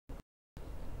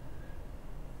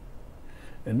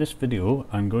In this video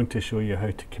I'm going to show you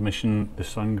how to commission the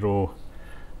Sungrow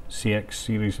CX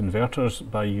series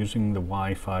inverters by using the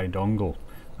Wi-Fi dongle.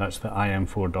 That's the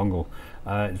EyeM4 dongle.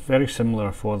 It's very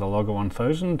similar for the Logger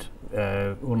 1000,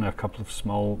 only a couple of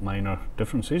small minor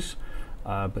differences,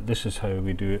 but this is how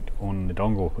we do it on the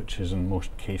dongle, which is in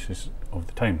most cases of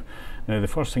the time. Now the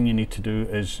first thing you need to do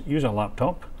is use a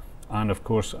laptop, and of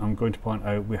course I'm going to point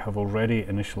out we have already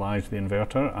initialized the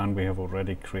inverter and we have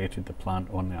already created the plant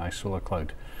on the iSolar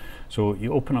cloud. So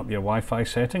you open up your Wi-Fi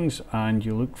settings and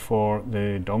you look for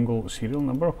the dongle serial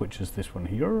number, which is this one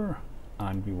here,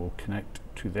 and we will connect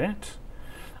to that.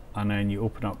 And then you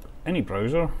open up any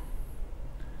browser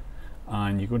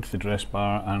and you go to the address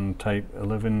bar and type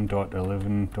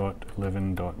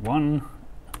 11.11.11.1,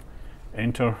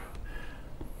 enter,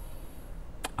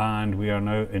 and we are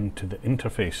now into the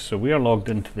interface. So we are logged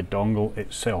into the dongle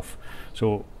itself.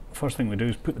 So first thing we do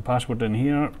is put the password in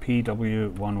here,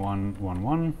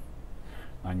 PW1111,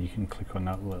 and you can click on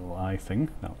that little eye thing,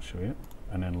 that'll show you,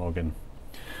 and then log in.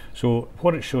 So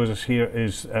what it shows us here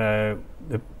is the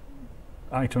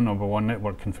item number 1,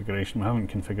 network configuration. We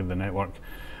haven't configured the network,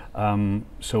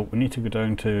 so we need to go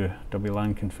down to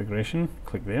WLAN configuration,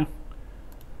 click there,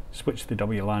 switch the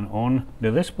WLAN on.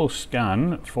 Now this will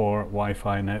scan for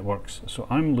Wi-Fi networks, so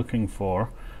I'm looking for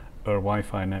our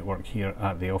Wi-Fi network here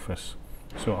at the office.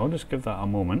 So I'll just give that a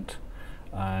moment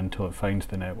until it finds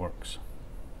the networks.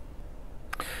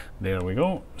 There we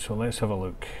go, so let's have a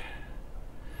look.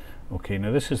 Okay,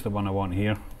 now this is the one I want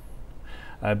here.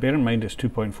 Bear in mind it's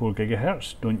 2.4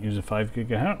 gigahertz, don't use the 5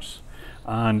 gigahertz,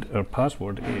 and our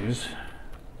password is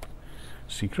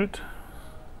secret,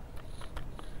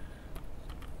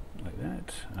 like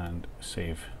that, and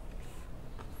save.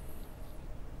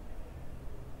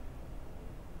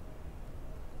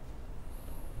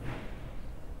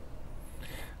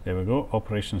 There we go,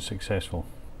 operation successful.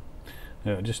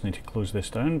 Now I just need to close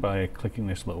this down by clicking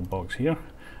this little box here,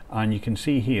 and you can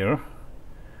see here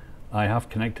I have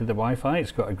connected the Wi-Fi.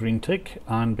 It's got a green tick,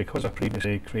 and because I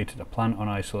previously created a plant on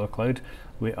iSolar Cloud,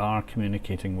 we are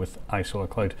communicating with iSolar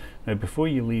Cloud. Now before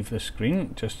you leave this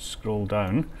screen, just scroll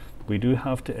down. We do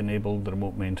have to enable the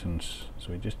remote maintenance,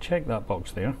 so we just check that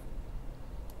box there,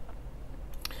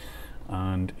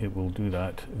 and it will do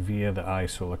that via the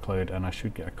iSolar Cloud, and I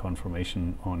should get a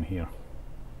confirmation on here.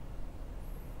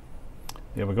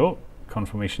 There we go,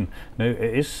 confirmation. Now it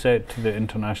is set to the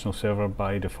international server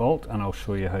by default, and I'll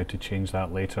show you how to change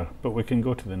that later, but we can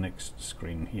go to the next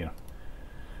screen here.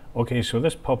 Okay, so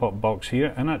this pop-up box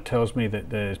here, and that tells me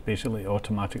that this basically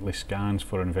automatically scans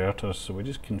for inverters, so we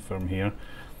just confirm here.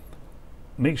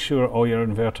 Make sure all your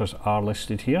inverters are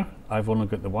listed here. I've only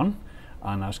got the one,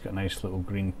 and that's got a nice little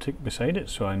green tick beside it,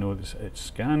 so I know it's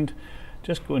scanned.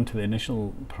 Just go into the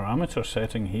initial parameter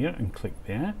setting here and click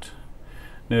that.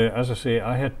 Now, as I say,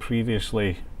 I had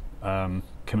previously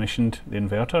commissioned the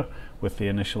inverter with the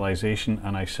initialization,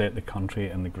 and I set the country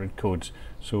and the grid codes.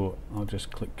 So I'll just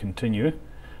click continue,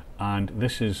 and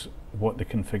this is what the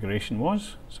configuration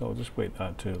was. So I'll just wait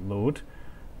that to load,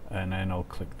 and then I'll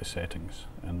click the settings,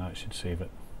 and that should save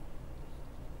it.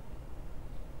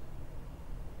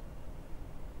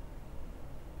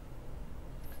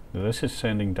 Now this is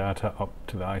sending data up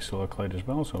to the iSolar Cloud as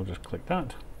well, so I'll just click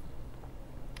that.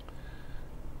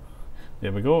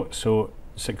 There we go, so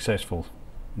successful.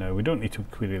 Now we don't need to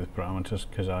query the parameters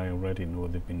because I already know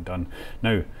they've been done.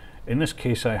 Now in this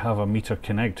case I have a meter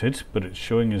connected, but it's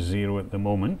showing as 0 at the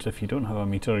moment. If you don't have a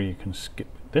meter you can skip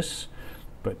this,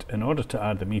 but in order to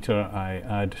add the meter I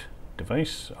add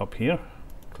device up here,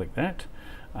 click that,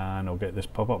 and I'll get this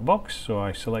pop-up box. So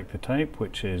I select the type,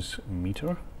 which is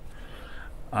meter,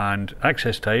 and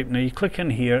access type. Now you click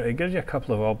in here, it gives you a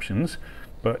couple of options,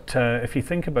 but if you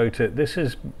think about it, this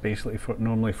is basically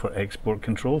normally for export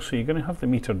control, so you're going to have the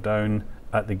meter down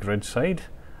at the grid side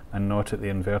and not at the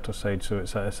inverter side, so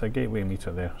it's a gateway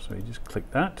meter there. So you just click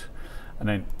that and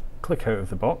then click out of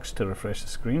the box to refresh the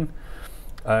screen.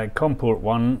 COM port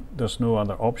 1, there's no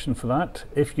other option for that.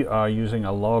 If you are using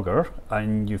a logger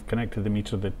and you've connected the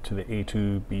meter to the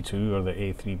A2 B2 or the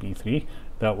A3 B3,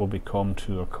 that will be COM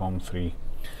 2 or COM 3.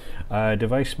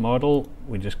 Device model,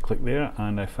 we just click there,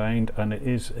 and I find, and it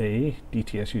is a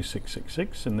DTSU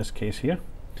 666 in this case here.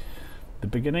 The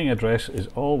beginning address is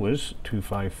always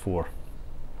 254,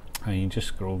 and you just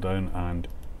scroll down and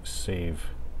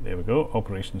save. There we go,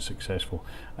 operation successful.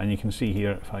 And you can see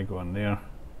here, if I go on there,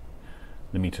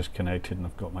 the meter's connected and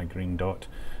I've got my green dot,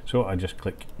 so I just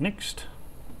click next.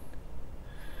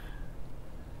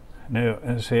 Now,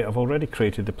 as I say, I've already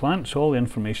created the plant, so all the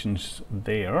information's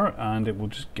there, and it will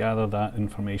just gather that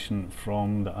information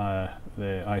from the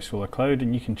iSolar Cloud,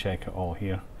 and you can check it all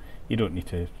here. You don't need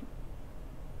to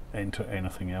enter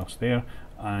anything else there,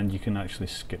 and you can actually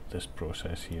skip this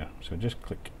process here. So just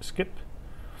click skip,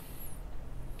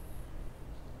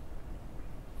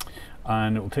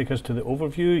 and it will take us to the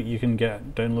overview. You can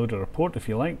download a report if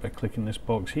you like by clicking this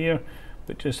box here,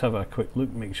 but just have a quick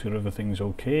look, make sure everything's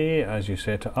okay as you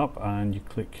set it up, and you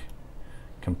click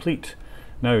complete.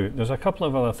 Now there's a couple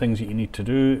of other things that you need to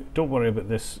do. Don't worry about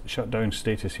this shutdown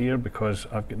status here because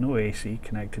I've got no AC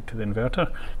connected to the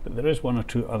inverter, but there is one or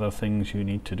two other things you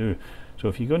need to do. So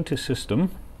if you go into system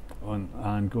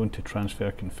and go into transfer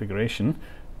configuration,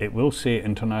 it will say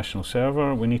international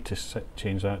server. We need to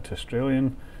change that to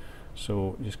Australian.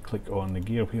 So just click on the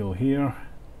gear wheel here,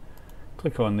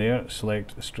 click on there,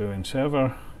 select Australian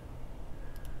server,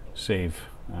 save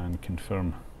and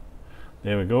confirm.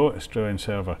 There we go, Australian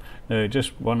server. Now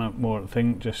just one more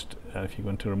thing, just if you go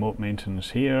into remote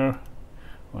maintenance here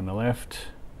on the left,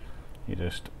 you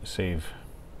just save.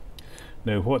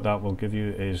 Now what that will give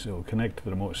you is it will connect to the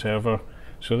remote server.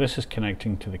 So this is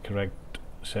connecting to the correct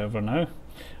server now,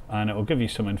 and it will give you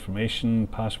some information,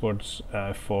 passwords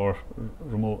for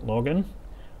remote login,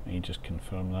 and you just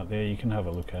confirm that there. You can have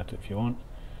a look at it if you want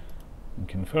and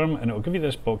confirm, and it will give you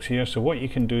this box here. So what you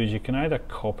can do is you can either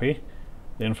copy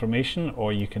the information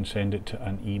or you can send it to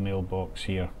an email box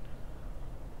here,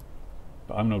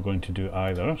 but I'm not going to do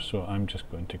either, so I'm just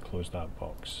going to close that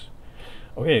box.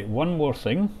 Okay, one more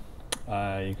thing,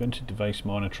 you go into device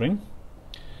monitoring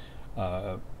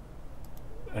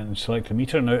and select the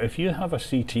meter. Now if you have a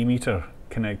CT meter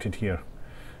connected here,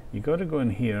 you got to go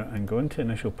in here and go into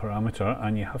initial parameter,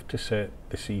 and you have to set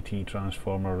the CT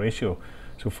transformer ratio.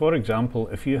 So for example,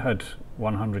 if you had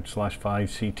 100/5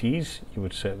 CTs, you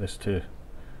would set this to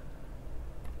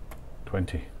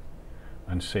 20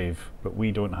 and save, but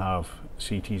we don't have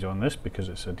CTs on this because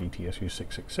it's a DTSU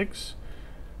 666,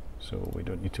 so we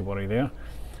don't need to worry there.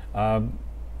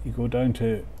 You go down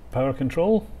to power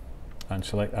control and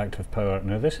select active power.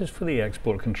 Now this is for the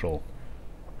export control.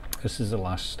 This is the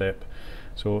last step.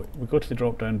 So we go to the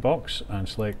drop down box and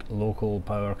select local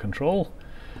power control.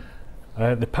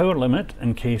 The power limit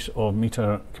in case of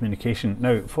meter communication.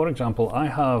 Now for example, I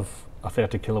have a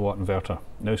 30 kilowatt inverter.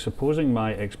 Now supposing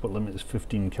my export limit is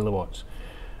 15 kilowatts,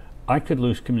 I could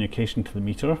lose communication to the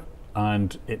meter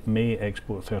and it may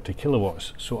export 30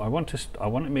 kilowatts. So I want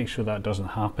to make sure that doesn't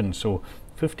happen. So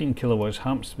 15 kilowatts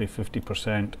happens to be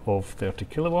 50% of 30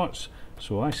 kilowatts.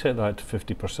 So I set that to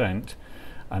 50%,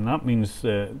 and that means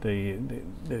the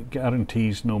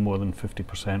guarantees no more than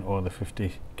 50%, or the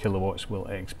 50 kilowatts will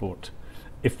export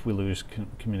if we lose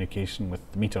communication with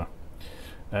the meter.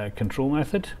 Control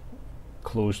method,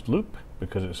 closed loop,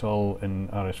 because it's all in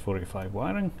RS485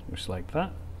 wiring. We select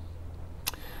that.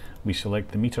 We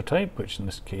select the meter type, which in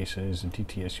this case is a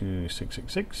DTSU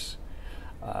 666.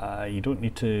 You don't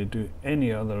need to do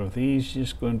any other of these.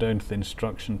 Just going down to the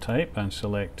instruction type and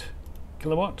select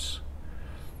kilowatts,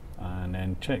 and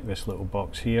then check this little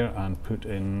box here and put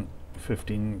in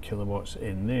 15 kilowatts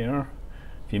in there.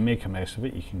 If you make a mess of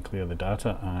it, you can clear the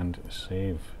data and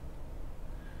save.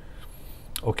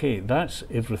 Okay, that's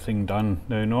everything done.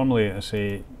 Now normally I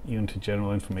say you into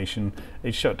general information,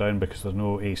 it's shut down because there's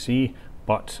no AC,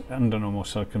 but under normal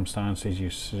circumstances you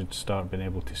should start being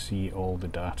able to see all the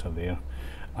data there,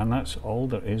 and that's all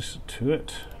there is to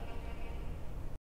it.